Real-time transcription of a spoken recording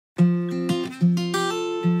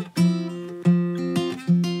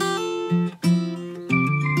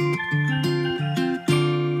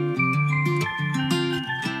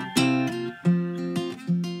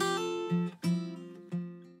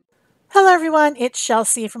everyone, it's Shel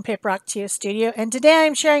C from PaperOcotilloStudio, and today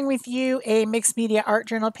I'm sharing with you a mixed media art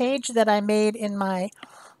journal page that I made in my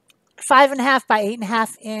 5.5 by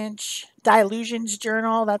 8.5 inch Dilutions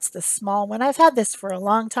journal. That's the small one. I've had this for a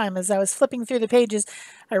long time. As I was flipping through the pages,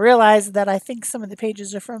 I realized that I think some of the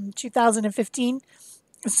pages are from 2015.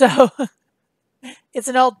 So it's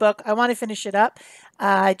an old book. I want to finish it up.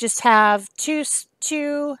 I just have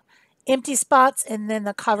two empty spots and then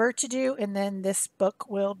the cover to do, and then this book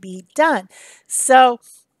will be done. So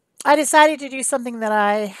I decided to do something that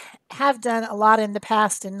I have done a lot in the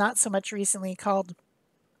past and not so much recently, called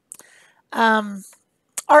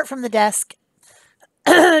art from the desk.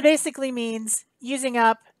 It basically means using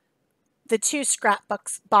up the two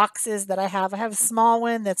boxes that I have. I have a small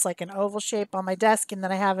one that's like an oval shape on my desk, and then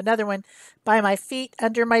I have another one by my feet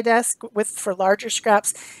under my desk for larger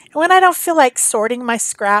scraps. And when I don't feel like sorting my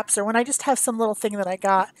scraps, or when I just have some little thing that I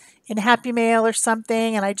got in Happy Mail or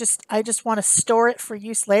something, and I just want to store it for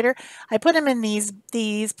use later, I put them in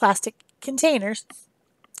these plastic containers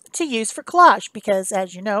to use for collage, because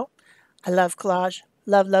as you know, I love collage.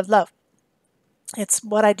 Love, love, love. It's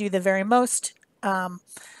what I do the very most.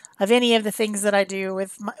 Of any of the things that I do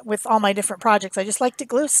with all my different projects. I just like to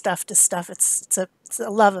glue stuff to stuff. It's a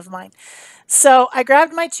love of mine. So I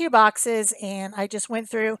grabbed my two boxes and I just went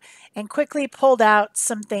through and quickly pulled out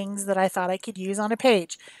some things that I thought I could use on a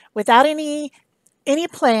page without any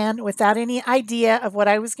plan, without any idea of what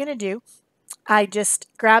I was going to do. I just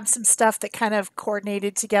grabbed some stuff that kind of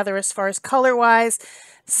coordinated together as far as color wise,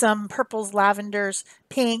 some purples, lavenders,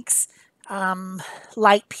 pinks,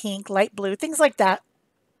 light pink, light blue, things like that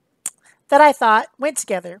I thought went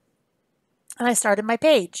together. And I started my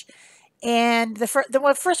page. And the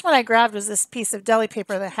first one I grabbed was this piece of deli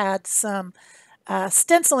paper that had some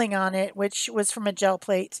stenciling on it, which was from a gel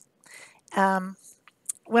plate. A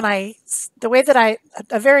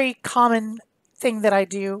very common thing that I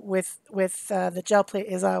do with the gel plate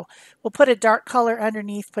is we'll put a dark color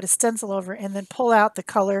underneath, put a stencil over, and then pull out the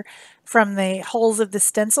color from the holes of the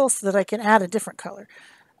stencil so that I can add a different color.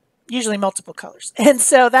 Usually multiple colors. And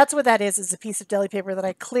so that's what that is a piece of deli paper that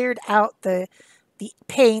I cleared out the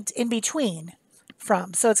paint in between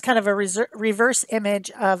from. So it's kind of a reverse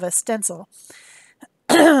image of a stencil.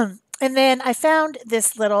 And then I found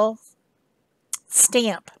this little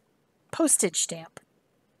stamp, postage stamp.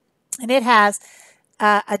 And it has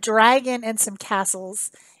a dragon and some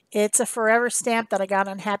castles. It's a forever stamp that I got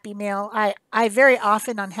on Happy Mail. I very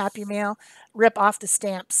often on Happy Mail rip off the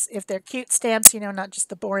stamps. If they're cute stamps, not just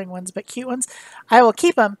the boring ones, but cute ones, I will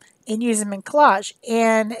keep them and use them in collage.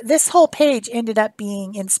 And this whole page ended up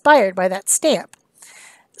being inspired by that stamp.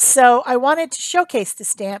 So I wanted to showcase the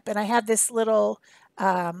stamp, and I had this little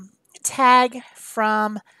tag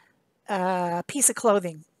from a piece of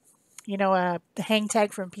clothing, the hang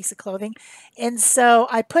tag from a piece of clothing. And so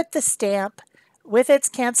I put the stamp with its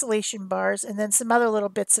cancellation bars and then some other little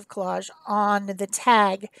bits of collage on the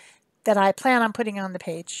tag that I plan on putting on the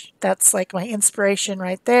page. That's like my inspiration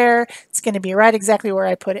right there. It's going to be right exactly where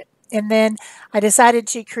I put it. And then I decided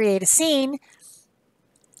to create a scene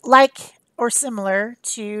like or similar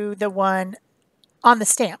to the one on the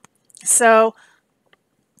stamp. So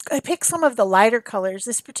I picked some of the lighter colors.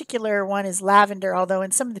 This particular one is lavender, although in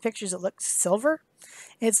some of the pictures it looks silver.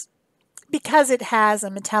 It's because it has a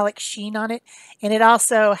metallic sheen on it, and it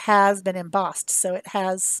also has been embossed, so it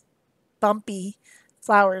has bumpy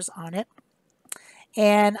flowers on it.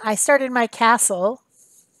 And I started my castle,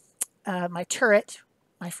 my turret.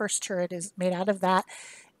 My first turret is made out of that.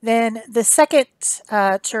 Then the second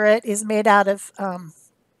turret is made out of,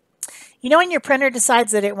 when your printer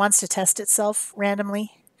decides that it wants to test itself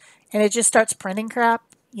randomly, and it just starts printing crap,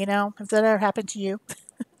 if that ever happened to you?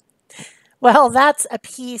 Well, that's a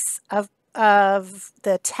piece of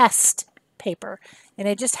the test paper, and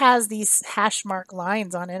it just has these hash mark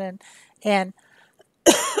lines on it, and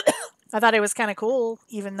I thought it was kind of cool,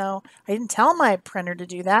 even though I didn't tell my printer to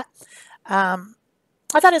do that. I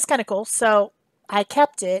thought it was kind of cool, so I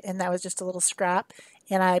kept it, and that was just a little scrap,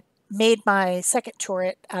 and I made my second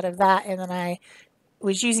turret out of that, and then I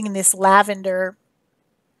was using this lavender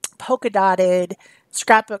polka dotted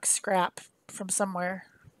scrapbook scrap from somewhere.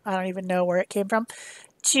 I don't even know where it came from,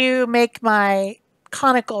 to make my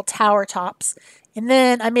conical tower tops. And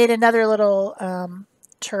then I made another little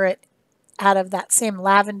turret out of that same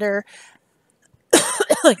lavender.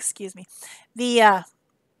 Excuse me. The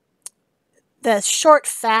short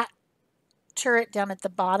fat turret down at the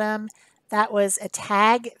bottom, that was a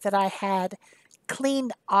tag that I had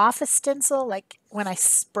cleaned off a stencil. Like when I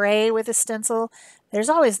spray with a stencil, there's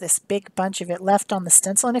always this big bunch of it left on the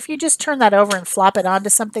stencil, and if you just turn that over and flop it onto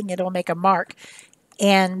something, it'll make a mark.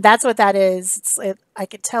 And that's what that is. I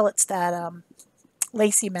could tell it's that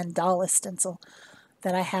lacy mandala stencil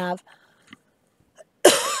that I have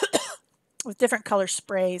with different color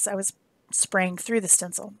sprays. I was spraying through the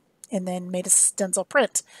stencil and then made a stencil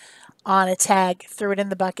print on a tag, threw it in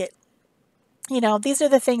the bucket. These are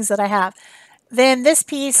the things that I have. Then this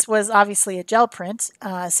piece was obviously a gel print,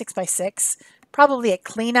 6x6, probably a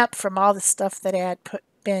cleanup from all the stuff that I had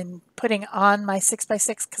been putting on my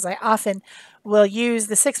 6x6, because I often will use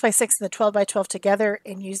the 6x6 and the 12x12 together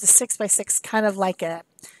and use the 6x6 kind of like a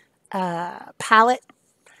palette,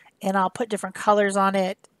 and I'll put different colors on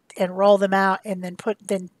it and roll them out and then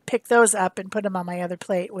pick those up and put them on my other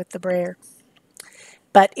plate with the brayer.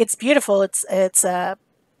 But it's beautiful. It's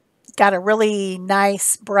got a really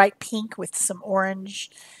nice bright pink with some orange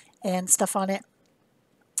and stuff on it.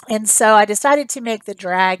 And so I decided to make the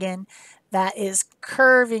dragon that is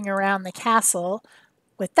curving around the castle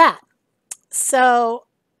with that. So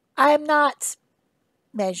I'm not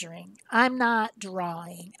measuring. I'm not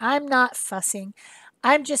drawing. I'm not fussing.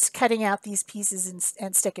 I'm just cutting out these pieces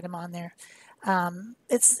and sticking them on there.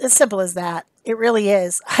 It's as simple as that. It really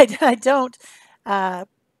is. I don't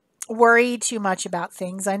worry too much about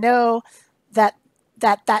things. I know that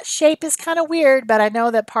shape is kind of weird, but I know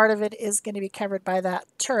that part of it is going to be covered by that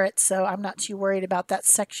turret, so I'm not too worried about that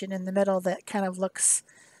section in the middle that kind of looks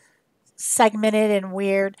segmented and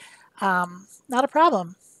weird. Not a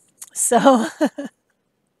problem. So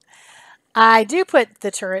I do put the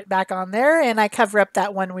turret back on there, and I cover up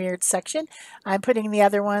that one weird section. I'm putting the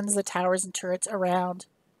other ones, the towers and turrets, around.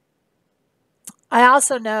 I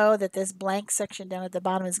also know that this blank section down at the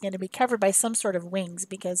bottom is going to be covered by some sort of wings,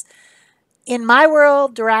 because in my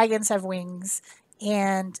world, dragons have wings,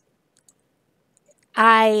 and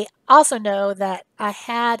I also know that I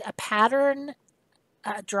had a pattern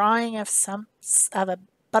drawing of a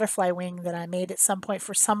butterfly wing that I made at some point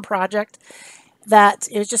for some project, that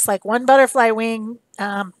it was just like one butterfly wing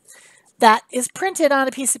that is printed on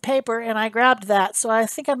a piece of paper, and I grabbed that. So I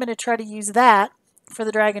think I'm going to try to use that for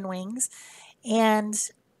the dragon wings. And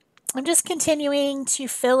I'm just continuing to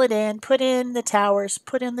fill it in, put in the towers,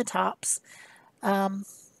 put in the tops. The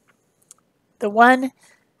one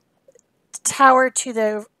tower to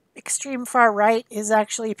the extreme far right is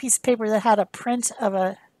actually a piece of paper that had a print of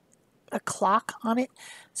a clock on it.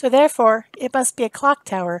 So therefore, it must be a clock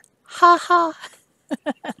tower. Ha ha!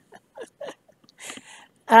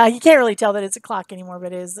 You can't really tell that it's a clock anymore,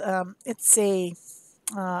 but it is. It's a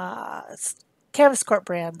Canvas Corp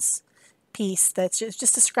Brands piece that's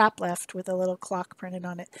just a scrap left with a little clock printed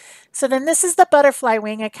on it. So then this is the butterfly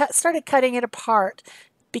wing. I started cutting it apart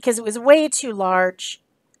because it was way too large,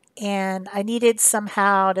 and I needed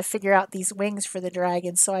somehow to figure out these wings for the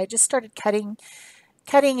dragon. So I just started cutting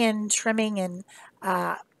and trimming and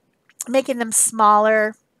making them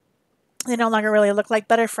smaller. They no longer really look like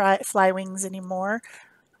butterfly wings anymore,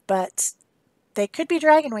 but they could be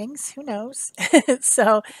dragon wings. Who knows?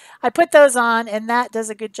 So I put those on, and that does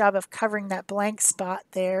a good job of covering that blank spot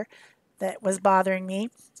there that was bothering me.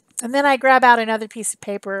 And then I grab out another piece of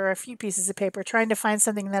paper, or a few pieces of paper, trying to find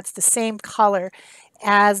something that's the same color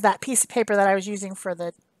as that piece of paper that I was using for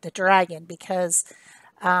the dragon, because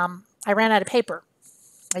I ran out of paper.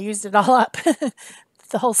 I used it all up.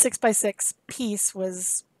 The whole 6x6 piece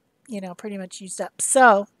was, pretty much used up.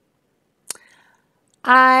 So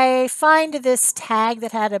I find this tag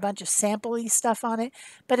that had a bunch of sample-y stuff on it,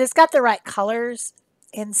 but it's got the right colors.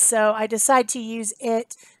 And so I decide to use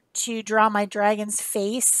it to draw my dragon's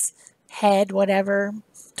face, head, whatever,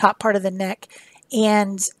 top part of the neck.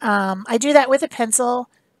 And I do that with a pencil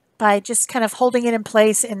by just kind of holding it in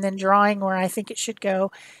place and then drawing where I think it should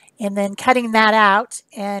go, and then cutting that out.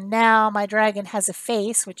 And now my dragon has a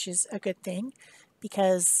face, which is a good thing,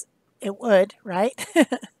 because it would, right?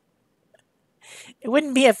 It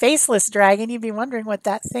wouldn't be a faceless dragon. You'd be wondering what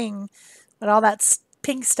all that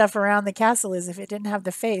pink stuff around the castle is if it didn't have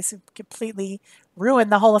the face. It would completely ruin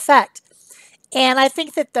the whole effect. And I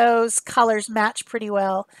think that those colors match pretty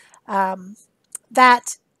well.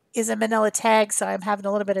 That is a manila tag, so I'm having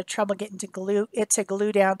a little bit of trouble getting to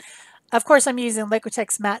glue down. Of course, I'm using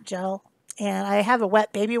Liquitex matte gel, and I have a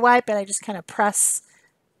wet baby wipe, and I just kind of press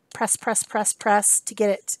to get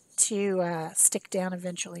it to stick down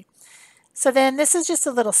eventually. So then this is just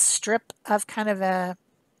a little strip of kind of a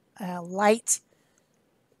light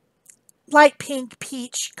pink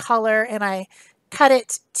peach color, and I cut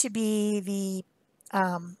it to be the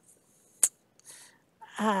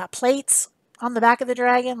plates on the back of the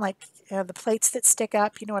dragon, like the plates that stick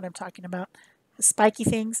up. You know what I'm talking about, the spiky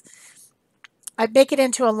things. I make it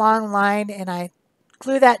into a long line, and I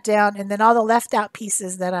glue that down, and then all the left out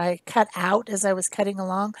pieces that I cut out as I was cutting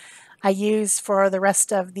along, I use for the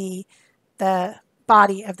rest of the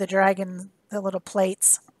body of the dragon, the little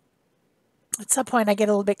plates. At some point I get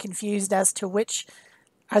a little bit confused as to which,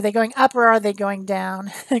 are they going up or are they going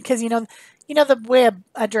down? Because you know the way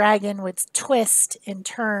a dragon would twist and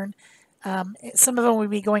turn. Some of them would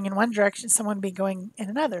be going in one direction, some would be going in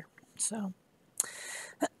another. So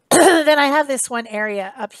then I have this one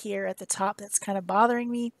area up here at the top that's kind of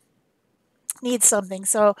bothering me. Needs something.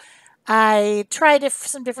 So I tried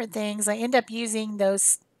some different things. I end up using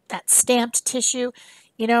that stamped tissue.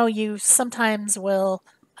 You know, you sometimes will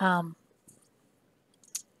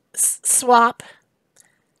swap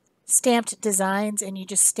stamped designs, and you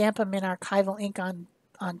just stamp them in archival ink on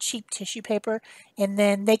cheap tissue paper, and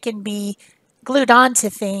then they can be glued onto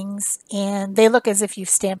things and they look as if you've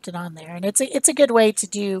stamped it on there. And it's a good way to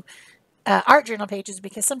do art journal pages,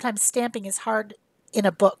 because sometimes stamping is hard in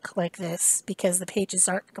a book like this because the pages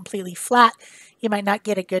aren't completely flat. You might not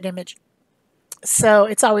get a good image. So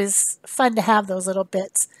it's always fun to have those little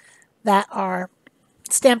bits that are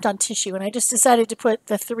stamped on tissue. And I just decided to put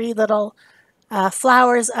the 3 little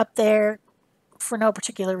flowers up there for no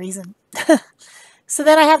particular reason. So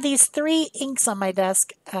then I have these 3 inks on my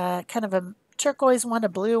desk, kind of a turquoise one, a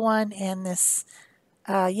blue one, and this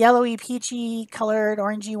yellowy, peachy colored,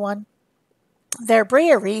 orangey one. They're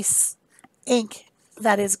Brea Reese ink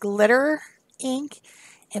that is glitter ink,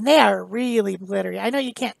 and they are really glittery. I know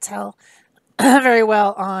you can't tell very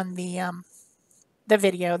well on the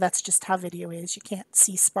video. That's just how video is. You can't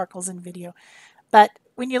see sparkles in video. But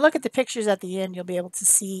when you look at the pictures at the end, you'll be able to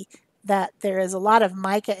see that there is a lot of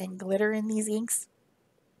mica and glitter in these inks.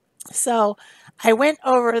 So I went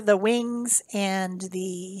over the wings and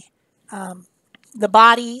the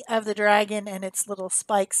body of the dragon and its little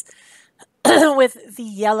spikes with the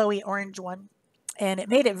yellowy orange one, and it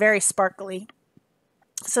made it very sparkly.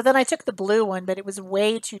 So then I took the blue one, but it was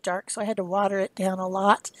way too dark, so I had to water it down a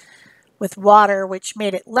lot with water, which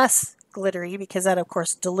made it less glittery because that, of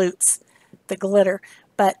course, dilutes the glitter.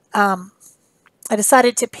 But I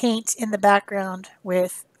decided to paint in the background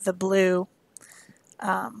with the blue.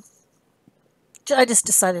 I just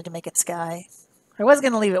decided to make it sky. I was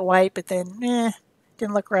going to leave it white, but then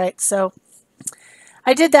didn't look right. So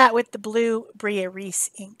I did that with the blue Brea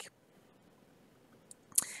Reese ink.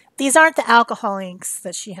 These aren't the alcohol inks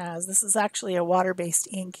that she has. This is actually a water-based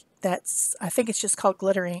ink that's, I think it's just called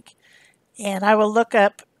glitter ink. And I will look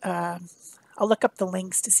up, I'll look up the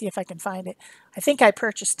links to see if I can find it. I think I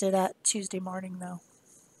purchased it at Tuesday morning though.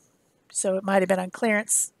 So it might have been on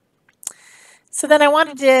clearance. So then I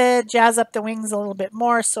wanted to jazz up the wings a little bit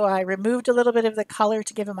more, so I removed a little bit of the color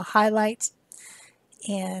to give them a highlight.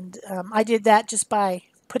 And I did that just by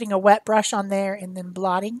putting a wet brush on there and then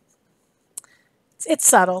blotting. It's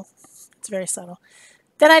subtle. It's very subtle.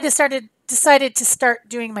 Then I decided to start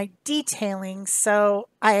doing my detailing. So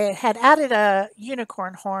I had added a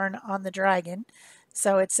unicorn horn on the dragon.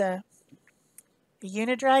 So it's a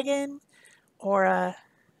unidragon or a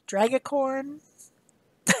dragacorn.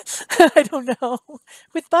 I don't know.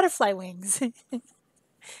 With butterfly wings.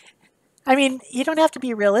 I mean, you don't have to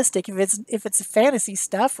be realistic if it's fantasy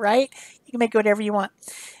stuff, right? You can make whatever you want.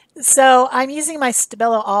 So I'm using my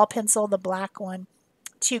Stabilo All pencil, the black one,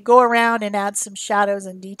 to go around and add some shadows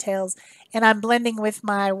and details. And I'm blending with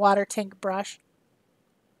my water tank brush.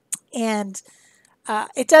 And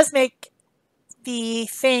it does make the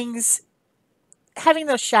things, having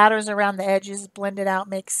those shadows around the edges blended out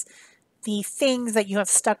makes the things that you have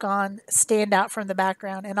stuck on stand out from the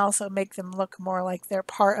background and also make them look more like they're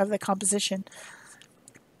part of the composition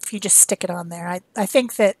if you just stick it on there. I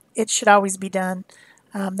think that it should always be done.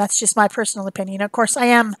 That's just my personal opinion. Of course, I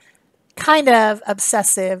am kind of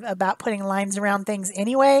obsessive about putting lines around things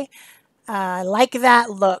anyway. I like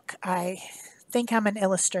that look. I think I'm an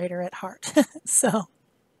illustrator at heart. So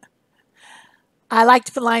I like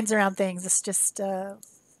to put lines around things. It's just...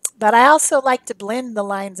 but I also like to blend the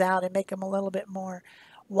lines out and make them a little bit more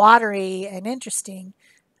watery and interesting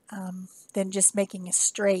than just making a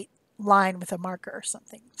straight line with a marker or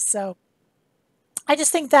something. So I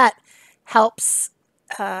just think that helps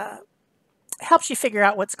you figure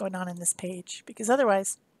out what's going on in this page, because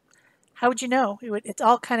otherwise, how would you know? It's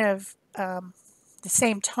all kind of the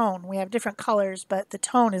same tone. We have different colors, but the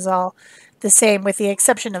tone is all the same with the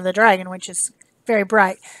exception of the dragon, which is very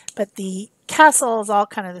bright. But the castle is all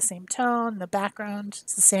kind of the same tone. The background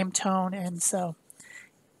is the same tone. And so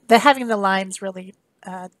having the lines really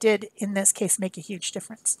did, in this case, make a huge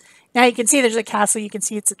difference. Now you can see there's a castle. You can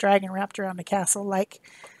see it's a dragon wrapped around a castle, like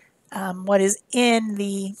what is in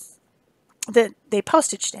the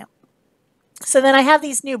postage stamp. So then I have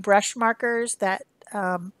these new brush markers that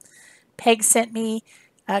Peg sent me,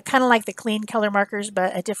 kind of like the clean color markers,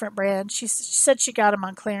 but a different brand. She said she got them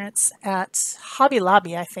on clearance at Hobby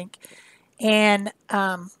Lobby, I think. And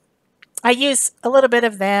I use a little bit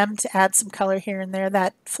of them to add some color here and there.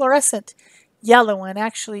 That fluorescent yellow one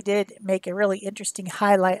actually did make a really interesting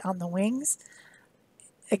highlight on the wings.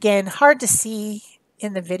 Again, hard to see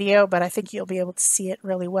in the video, but I think you'll be able to see it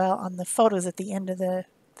really well on the photos at the end of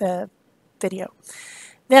the video.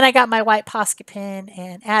 Then I got my white Posca pen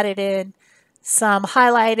and added in some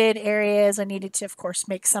highlighted areas. I needed to, of course,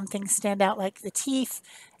 make something stand out, like the teeth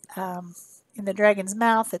in the dragon's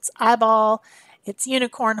mouth, its eyeball, its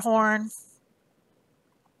unicorn horn,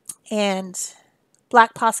 and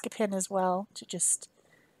black Posca pen as well to just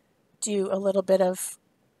do a little bit of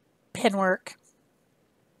pen work.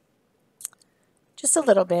 Just a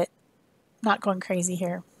little bit, not going crazy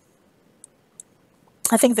here.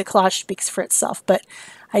 I think the collage speaks for itself, but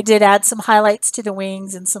I did add some highlights to the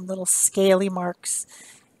wings and some little scaly marks.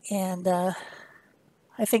 And I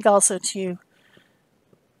think also to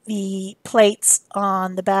the plates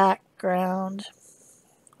on the background,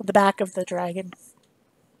 the back of the dragon.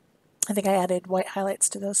 I think I added white highlights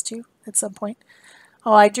to those too at some point.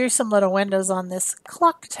 Oh, I drew some little windows on this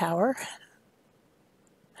clock tower.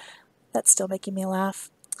 That's still making me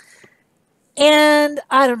laugh. And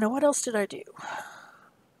I don't know, what else did I do?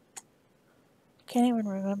 Can't even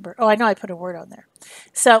remember. Oh, I know I put a word on there.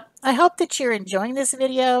 So I hope that you're enjoying this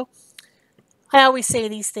video. I always say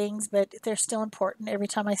these things, but they're still important. Every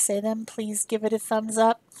time I say them, please give it a thumbs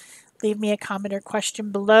up. Leave me a comment or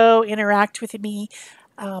question below. Interact with me.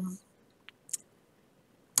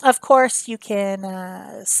 Of course, you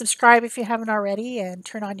can subscribe if you haven't already and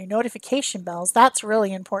turn on your notification bells. That's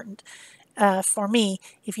really important for me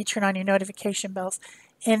if you turn on your notification bells.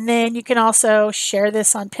 And then you can also share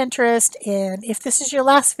this on Pinterest. And if this is your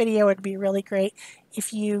last video, it would be really great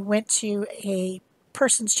if you went to a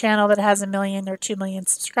person's channel that has 1 million or 2 million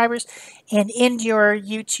subscribers and end your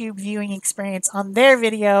YouTube viewing experience on their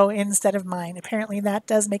video instead of mine. Apparently that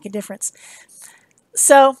does make a difference.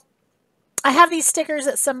 So I have these stickers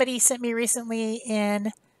that somebody sent me recently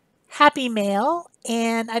in Happy Mail,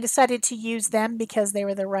 and I decided to use them because they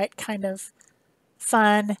were the right kind of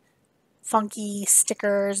fun, funky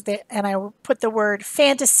stickers. And I put the word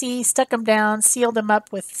fantasy, stuck them down, sealed them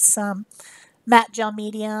up with some matte gel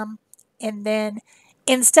medium, and then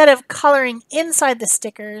instead of coloring inside the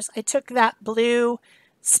stickers, I took that blue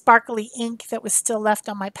sparkly ink that was still left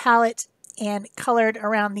on my palette and colored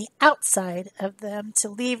around the outside of them to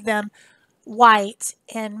leave them white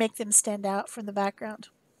and make them stand out from the background.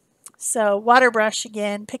 So water brush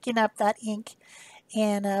again, picking up that ink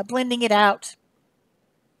and blending it out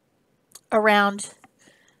around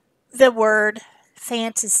the word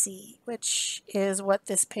fantasy, which is what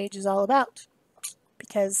this page is all about.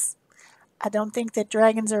 Because I don't think that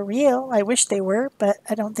dragons are real. I wish they were, but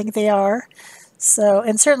I don't think they are. So,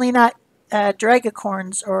 and certainly not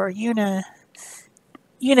dragacorns or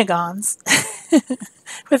unigons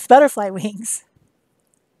with butterfly wings.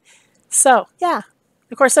 So, yeah.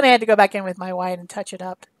 Of course, then I had to go back in with my white and touch it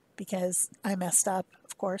up because I messed up,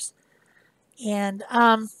 of course. And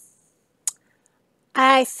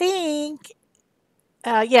I think,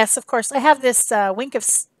 yes, of course, I have this Wink of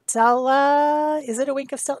Stella. Is it a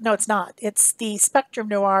Wink of Stella? No, it's not. It's the Spectrum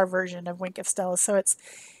Noir version of Wink of Stella. So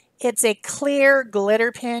it's a clear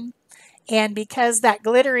glitter pen. And because that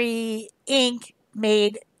glittery ink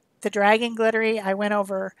made the dragon glittery, I went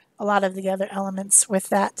over a lot of the other elements with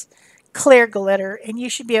that clear glitter, and you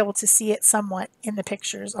should be able to see it somewhat in the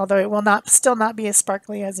pictures, although it will still not be as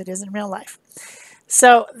sparkly as it is in real life.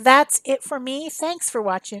 So that's it for me. Thanks for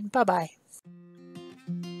watching. Bye-bye.